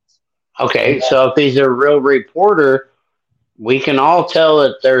 Okay, so if he's a real reporter, we can all tell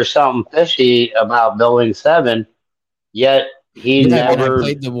that there's something fishy about Building 7, yet he never I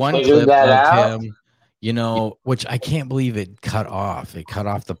played the one figured clip that of out. him, you know, which I can't believe it cut off. It cut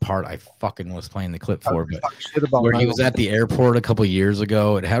off the part I fucking was playing the clip for, but where he was at the airport a couple years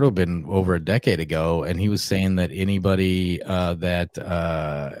ago. It had to have been over a decade ago, and he was saying that anybody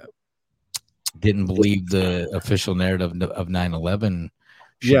that didn't believe the official narrative of 9/11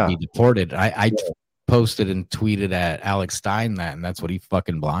 should be deported. I posted and tweeted at Alex Stein that, and that's what he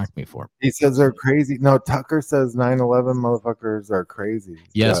fucking blocked me for. He says they're crazy. No, Tucker says 9/11 motherfuckers are crazy.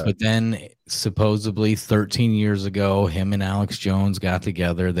 Yes, but then supposedly 13 years ago, him and Alex Jones got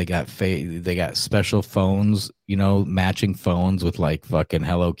together. They got special phones, you know, matching phones with like fucking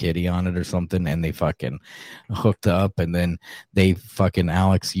Hello Kitty on it or something, and they fucking hooked up. And then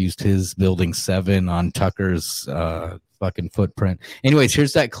Alex used his Building 7 on Tucker's fucking footprint. Anyways,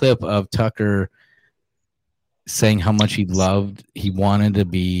 here's that clip of Tucker saying how much he wanted to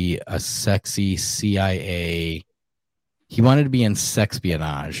be a sexy CIA. He wanted to be in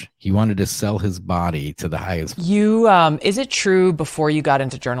sexpionage. He wanted to sell his body to the highest. You, is it true before you got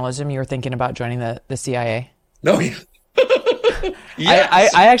into journalism, you were thinking about joining the CIA? No, yeah.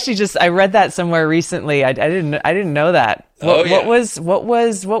 Yes. I actually I read that somewhere recently. I didn't know that. What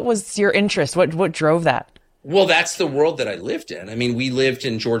was your interest? What drove that? Well, that's the world that I lived in. I mean, we lived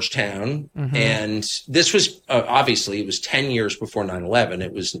in Georgetown, and this was obviously it was 10 years before 9/11.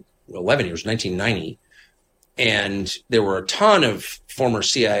 It was 11 years, 1990. And there were a ton of former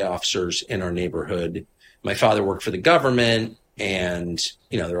CIA officers in our neighborhood. My father worked for the government, and,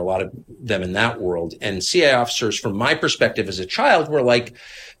 there were a lot of them in that world. And CIA officers, from my perspective as a child, were like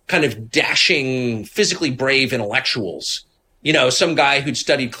kind of dashing, physically brave intellectuals. Some guy who'd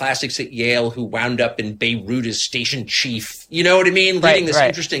studied classics at Yale who wound up in Beirut as station chief. You know what I mean? Leading this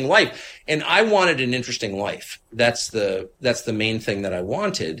interesting life. And I wanted an interesting life. That's the main thing that I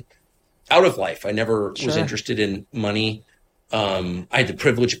wanted out of life. I never was interested in money. I had the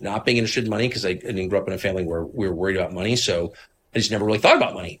privilege of not being interested in money because I didn't grow up in a family where we were worried about money. So I just never really thought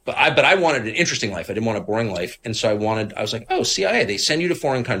about money. But I wanted an interesting life. I didn't want a boring life. And so I was like, oh, CIA, they send you to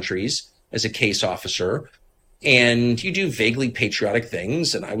foreign countries as a case officer and you do vaguely patriotic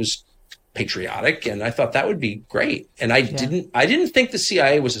things. And I was patriotic and I thought that would be great. And I didn't think the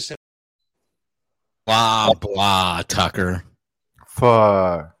CIA was a blah, blah, Tucker.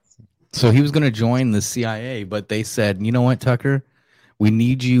 Fuck. So he was going to join the CIA, but they said, you know what, Tucker? We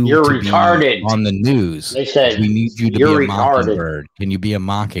need you You're to retarded. be on the news. They said, we need you to you're be a retarded. mockingbird. Can you be a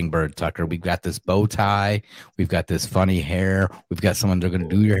mockingbird, Tucker? We've got this bow tie. We've got this funny hair. We've got someone that's going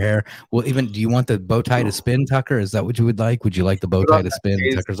to do your hair. Well, even do you want the bow tie to spin, Tucker? Is that what you would like? Would you like the bow tie to spin?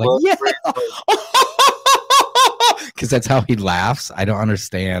 Tucker's like, yeah. Because that's how he laughs. I don't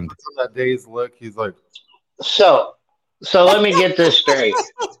understand. On that day's look, he's like, So let me get this straight.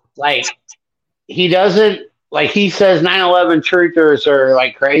 Like, he doesn't, like, he says 9/11 truthers are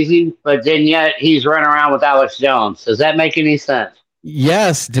like crazy, but then yet he's running around with Alex Jones. Does that make any sense?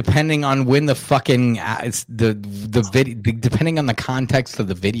 Yes, depending on when the fucking it's the video, depending on the context of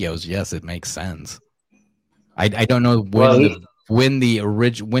the videos. Yes, it makes sense. I don't know when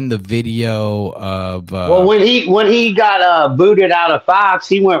the video of when he got booted out of Fox,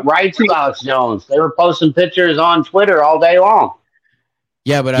 he went right to Alex Jones. They were posting pictures on Twitter all day long.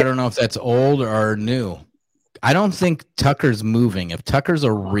 Yeah, but I don't know if that's old or new. I don't think Tucker's moving. If Tucker's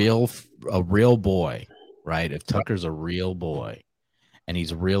a real boy, right? If Tucker's a real boy and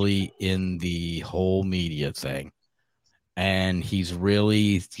he's really in the whole media thing and he's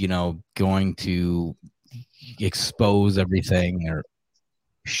really, going to expose everything or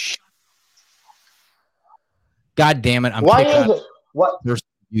God damn it, I'm There's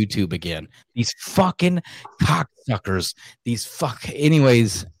YouTube again. These fucking cocksuckers.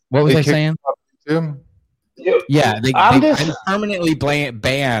 Anyways, what was I saying? Yeah, I'm permanently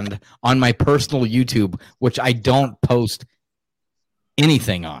banned on my personal YouTube, which I don't post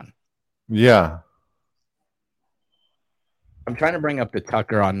anything on. Yeah. I'm trying to bring up the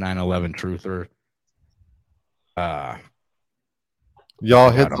Tucker on 9/11 truther.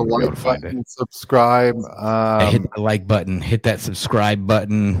 Y'all hit the like button, subscribe. Hit the like button, hit that subscribe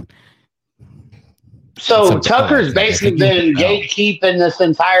button. So Tucker's basically been gatekeeping this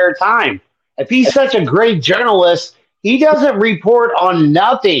entire time. If he's such a great journalist, he doesn't report on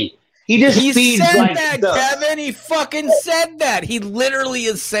nothing. He just feeds said that, Kevin. He fucking said that. He literally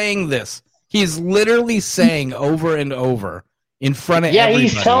is saying this. He's literally saying over and over in front of everybody.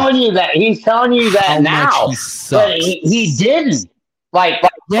 He's telling you that. He's telling you that now. But he didn't.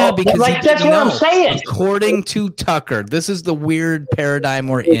 Because that's what I'm saying. According to Tucker, this is the weird paradigm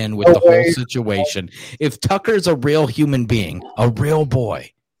we're in with the whole situation. If Tucker's a real human being, a real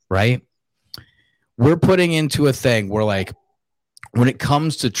boy, right? We're putting into a thing where, like, when it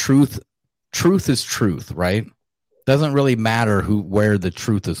comes to truth is truth, right? Doesn't really matter where the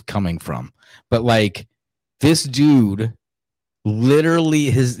truth is coming from. But, like, this dude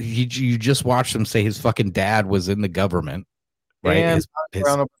literally you just watched him say his fucking dad was in the government. Right, and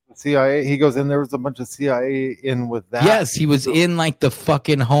around the CIA. He goes in. There was a bunch of CIA in with that. Yes, he was in like the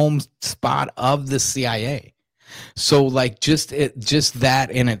fucking home spot of the CIA. So like just that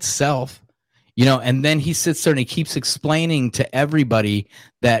in itself, And then he sits there and he keeps explaining to everybody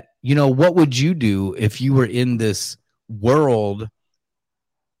that what would you do if you were in this world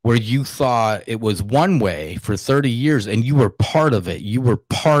where you thought it was one way for 30 years and you were part of it. You were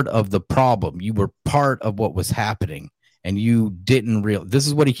part of the problem. You were part of what was happening. and you didn't this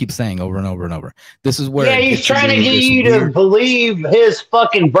is what he keeps saying over and over and over. This is where he's trying to get you to believe his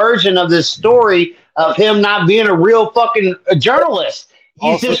fucking version of this story of him not being a real fucking journalist.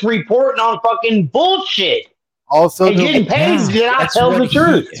 He's just reporting on fucking bullshit. Also, and getting paid to not tell the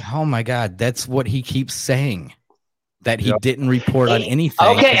truth. Oh my God, that's what he keeps saying. That he didn't report on anything.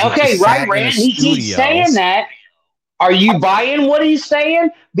 Okay, right, Rand. He keeps saying that. Are you buying what he's saying?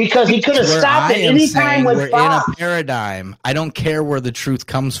 Because he could have stopped at any time with Fox. In a paradigm. I don't care where the truth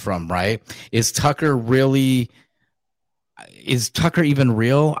comes from, right? Is Tucker even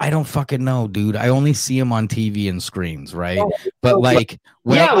real? I don't fucking know, dude. I only see him on TV and screens, right? But like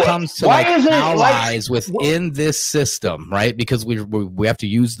when it comes to like allies within this system, right? Because we have to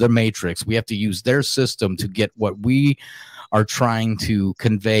use the Matrix, we have to use their system to get what we are trying to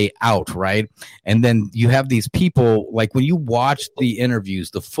convey out, right? And then you have these people, like when you watch the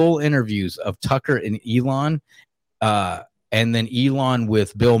interviews, the full interviews of Tucker and Elon, and then Elon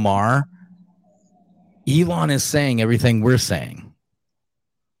with Bill Maher, Elon is saying everything we're saying,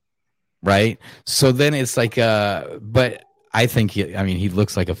 right? So then it's like, but I think he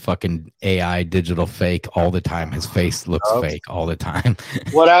looks like a fucking AI digital fake all the time. His face looks fake all the time.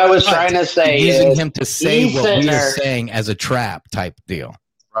 What I was trying to say is using him to say what we are saying as a trap type deal.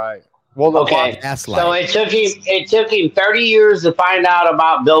 Right. Well, okay. So it took him 30 years to find out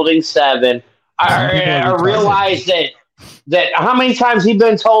about Building 7. I realized that how many times he's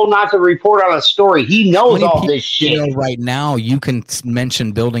been told not to report on a story. He knows all this shit. Right now, you can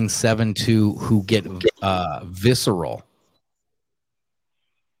mention Building 7 to who get visceral.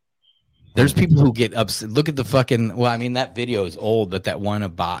 There's people who get upset. Look at the fucking. Well, I mean, that video is old. That one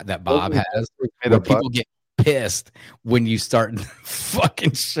of Bob has. Where people get pissed when you start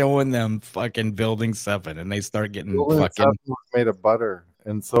fucking showing them fucking Building 7, and they start getting fucking made of butter,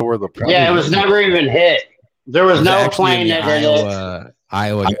 and so were the. Yeah, it was never even hit. There was no plane that did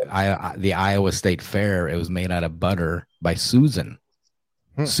it. The Iowa State Fair. It was made out of butter by Susan.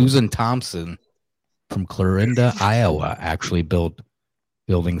 Susan Thompson from Clarinda, Iowa, actually built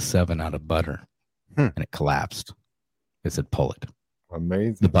Building 7 out of butter, and it collapsed. It said, "Pull it."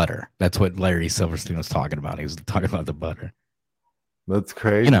 Amazing. The butter. That's what Larry Silverstein was talking about. He was talking about the butter. That's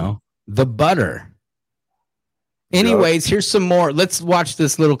crazy. You know, the butter. Anyways, here's some more. Let's watch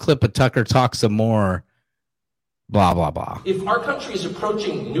this little clip of Tucker talk some more. Blah blah blah. If our country is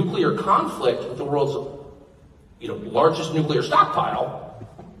approaching nuclear conflict with the world's, largest nuclear stockpile,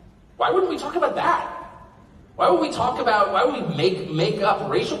 why wouldn't we talk about that? Why would we make up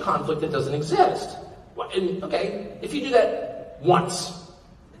racial conflict that doesn't exist? And, okay, if you do that once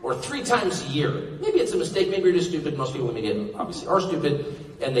or 3 times a year, maybe it's a mistake, maybe you're just stupid. Most people in the media obviously are stupid,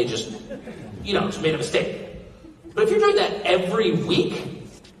 and they just, just made a mistake. But if you're doing that every week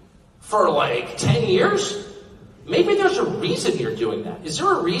for like 10 years, maybe there's a reason you're doing that. Is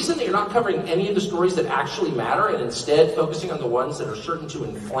there a reason that you're not covering any of the stories that actually matter and instead focusing on the ones that are certain to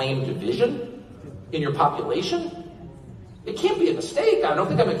inflame division in your population? It can't be a mistake. I don't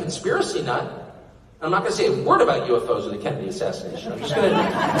think I'm a conspiracy nut. I'm not going to say a word about UFOs or the Kennedy assassination. I'm just going to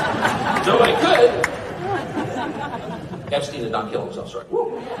though I could. Epstein did not kill himself, sorry.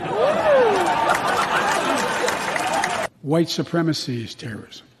 White supremacy is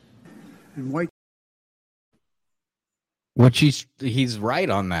terrorism. And he's right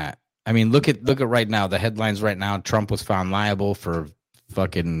on that. I mean, look at right now, the headlines right now. Trump was found liable for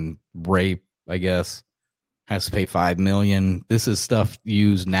fucking rape, I guess. Has to pay $5 million. This is stuff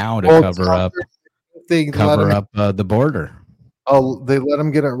used now to cover up the border. Oh, they let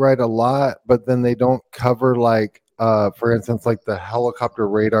them get it right a lot, but then they don't cover, like, for instance, like the helicopter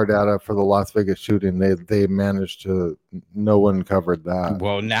radar data for the Las Vegas shooting. They managed to. No one covered that.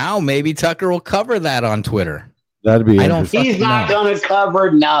 Well, now maybe Tucker will cover that on Twitter. That'd be. He's not going to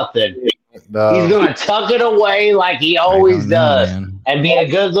cover nothing. No. He's going to tuck it away like he always does, and be a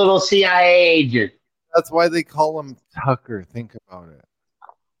good little CIA agent. That's why they call him Tucker. Think about it.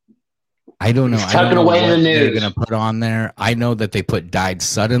 I don't know. He's tucking away the news. They're going to put on there. I know that they put "Died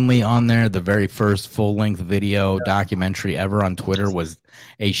Suddenly" on there. The very first full-length video documentary ever on Twitter was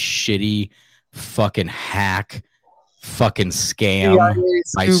a shitty fucking hack, fucking scam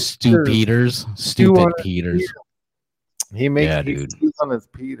by Stu Peters. Stupid Peters. He makes dude on his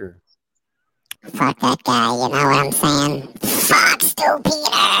Peter. Fuck that guy, you know what I'm saying? Fuck Stu Peters!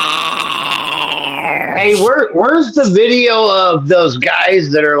 Hey, where's the video of those guys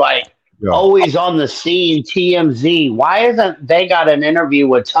that are like always on the scene, TMZ? Why isn't they got an interview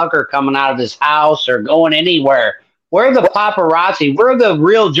with Tucker coming out of his house or going anywhere? Where are the paparazzi? Where are the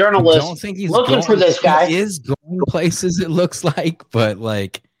real journalists looking for this guy? He is going places, it looks like, but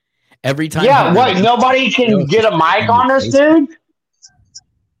like, Every time. Yeah, what? Nobody can get a mic on this dude?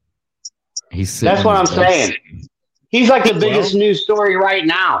 That's what I'm saying. He's like the biggest news story right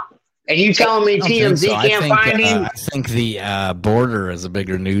now. And you telling me TMZ can't find him? I think the border is a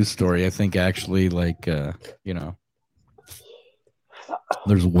bigger news story. I think actually, like,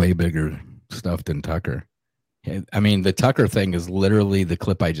 there's way bigger stuff than Tucker. I mean, the Tucker thing is literally the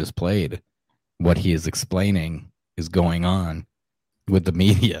clip I just played. What he is explaining is going on with the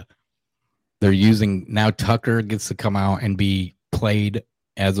media. They're using, now Tucker gets to come out and be played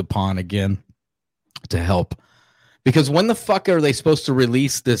as a pawn again to help. Because when the fuck are they supposed to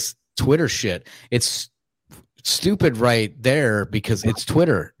release this Twitter shit? It's stupid right there because it's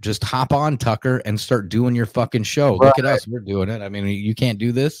Twitter. Just hop on, Tucker, and start doing your fucking show. Right. Look at us. We're doing it. I mean, you can't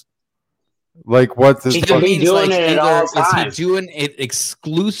do this. Like, what's this? He could be doing it at all times. Is he doing it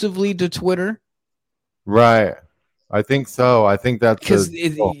exclusively to Twitter? Right. I think so. I think that's because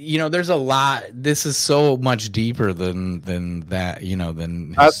there's a lot. This is so much deeper than that.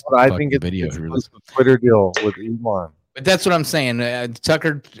 Than that's what I think. It's the Twitter deal with Elon. But that's what I'm saying.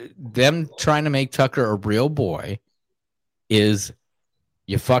 Tucker, them trying to make Tucker a real boy, is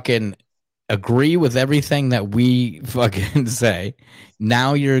you fucking agree with everything that we fucking say.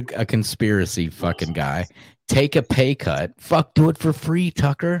 Now you're a conspiracy fucking guy. Take a pay cut. Fuck, do it for free,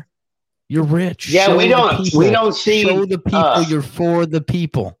 Tucker. You're rich. Yeah, show we don't see. Show the people you're for the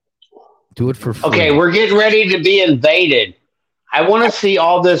people. Do it for free. Okay, we're getting ready to be invaded. I want to see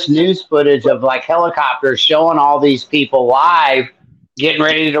all this news footage of like helicopters showing all these people live getting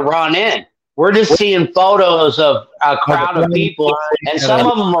ready to run in. We're just seeing photos of a crowd of people, and some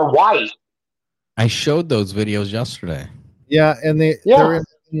of them are white. I showed those videos yesterday. Yeah, and they're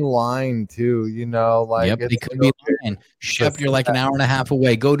in line too, like yep, they could be in line. Shep, you're like an hour and a half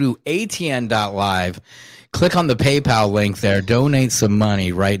away. Go to atn.live, click on the PayPal link there, donate some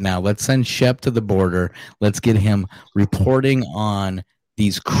money right now. Let's send Shep to the border. Let's get him reporting on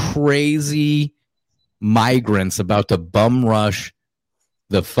these crazy migrants about to bum rush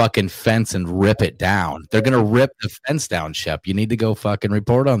the fucking fence and rip it down. They're gonna rip the fence down, Shep. You need to go fucking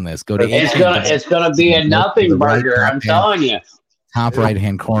report on this. Go to it's gonna be a nothing burger. I'm telling you. Top right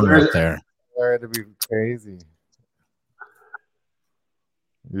hand corner up there. To be crazy.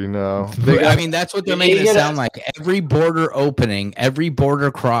 I mean, that's what they're making it sound like. Every border opening, every border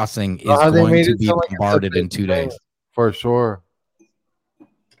crossing is going to be bombarded in 2 days. For sure.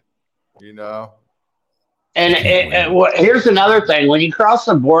 And here's another thing. When you cross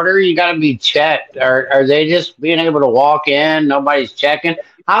the border, you got to be checked. Are they just being able to walk in? Nobody's checking.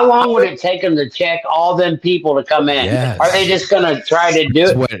 How long would it take them to check all them people to come in? Yes. Are they just going to try to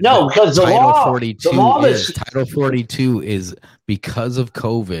do it? No, because Title 42 is because of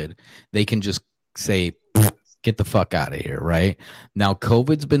COVID. They can just say, get the fuck out of here, right? Now,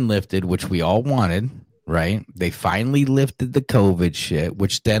 COVID's been lifted, which we all wanted, right? They finally lifted the COVID shit,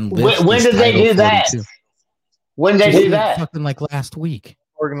 which then lifts when did they do that? When did they do that? Fucking like last week.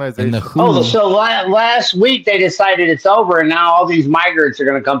 Organization. So last week they decided it's over, and now all these migrants are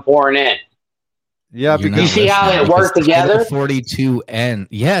going to come pouring in. Yeah, because you see how it worked together. 42 and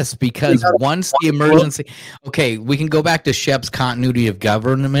yes, because once the emergency, okay, we can go back to Shep's continuity of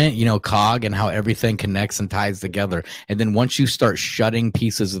government, COG, and how everything connects and ties together. And then once you start shutting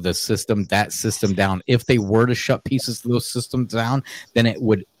pieces of the system, that system down, if they were to shut pieces of those systems down, then it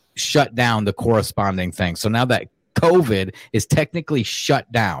would shut down the corresponding thing. So now that COVID is technically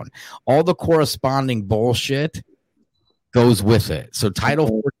shut down, all the corresponding bullshit goes with it. So Title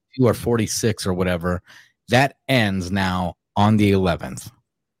 42 or 46 or whatever, that ends now on the 11th.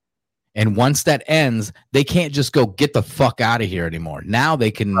 And once that ends, they can't just go get the fuck out of here anymore. Now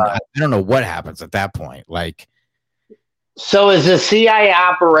they can, I don't know what happens at that point. So is the CIA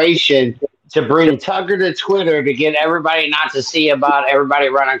operation to bring Tucker to Twitter to get everybody not to see about everybody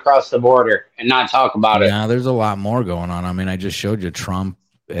running across the border and not talk about it? Yeah, there's a lot more going on. I mean, I just showed you Trump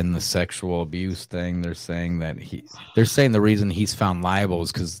and the sexual abuse thing. They're saying the reason he's found liable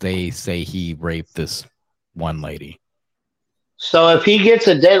is because they say he raped this one lady. So if he gets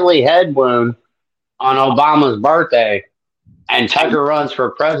a deadly head wound on Obama's birthday and Tucker runs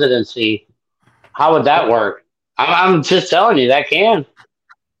for presidency, how would that work? I'm just telling you, that can.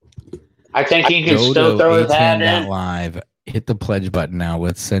 I think he can still throw his hat in. Live, hit the pledge button now.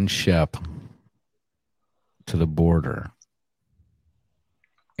 Let's send Shep to the border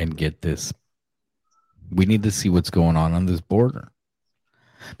and get this. We need to see what's going on this border.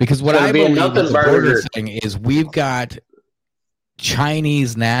 Because what I believe the border thing is we've got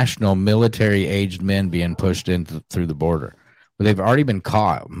Chinese national military-aged men being pushed in through the border. But they've already been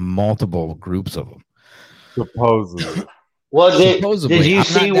caught, multiple groups of them. Supposedly. Well, did you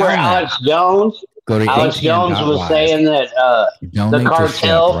see where Alex Jones was saying that the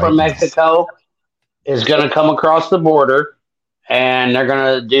cartel from Mexico is going to come across the border and they're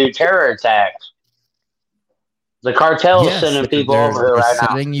going to do terror attacks? The cartel is sending people over here right now. They're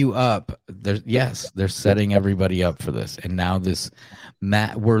setting you up. They're setting everybody up for this. And now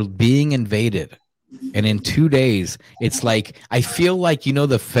we're being invaded. And in 2 days, it's like, I feel like,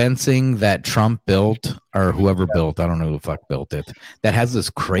 the fencing that Trump built or whoever built, I don't know who the fuck built it, that has this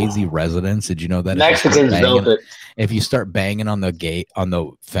crazy resonance. Did you know that? Mexicans built it. If you start banging on the gate, on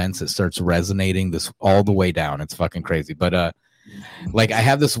the fence, it starts resonating this all the way down. It's fucking crazy. But, like, I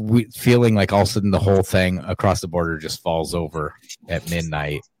have this feeling like all of a sudden the whole thing across the border just falls over at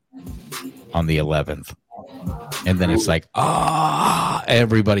midnight on the 11th. And then it's like,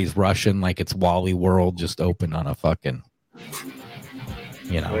 everybody's rushing like it's Wally World just opened on a fucking,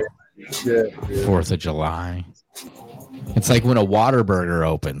 4th of July. It's like when a Whataburger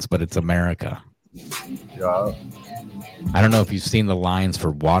opens, but it's America. Yeah. I don't know if you've seen the lines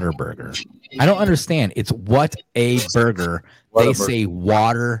for Whataburger. I don't understand. It's what a burger. They say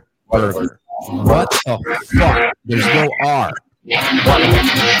water burger. What the fuck? There's no R. There's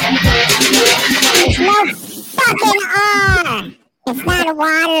no fucking R. It's not a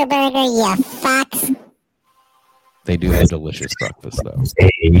water burger, you fucks. They do have delicious breakfast, though.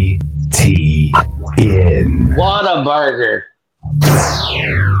 ATN. What a burger.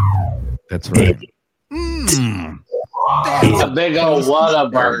 That's right. A big old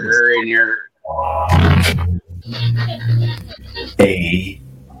Whataburger in your ATN.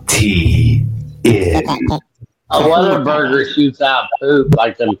 A Whataburger shoots out poop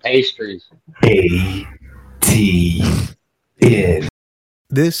like them pastries. ATN.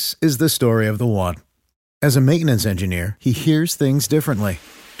 This is the story of the one. As a maintenance engineer, he hears things differently.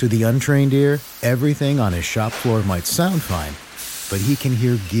 To the untrained ear, everything on his shop floor might sound fine, but he can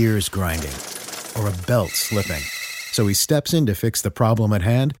hear gears grinding or a belt slipping. So he steps in to fix the problem at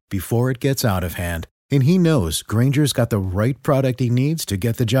hand before it gets out of hand. And he knows Grainger's got the right product he needs to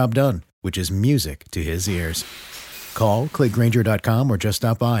get the job done, which is music to his ears. Call, click Grainger.com, or just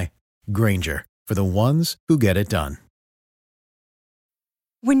stop by. Grainger, for the ones who get it done.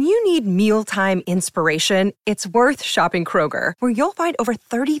 When you need mealtime inspiration, it's worth shopping Kroger, where you'll find over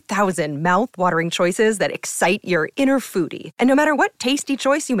 30,000 mouth-watering choices that excite your inner foodie. And no matter what tasty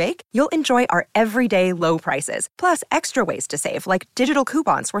choice you make, you'll enjoy our everyday low prices, plus extra ways to save, like digital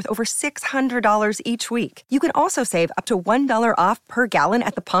coupons worth over $600 each week. You can also save up to $1 off per gallon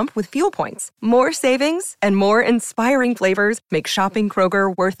at the pump with fuel points. More savings and more inspiring flavors make shopping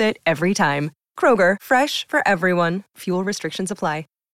Kroger worth it every time. Kroger, fresh for everyone. Fuel restrictions apply.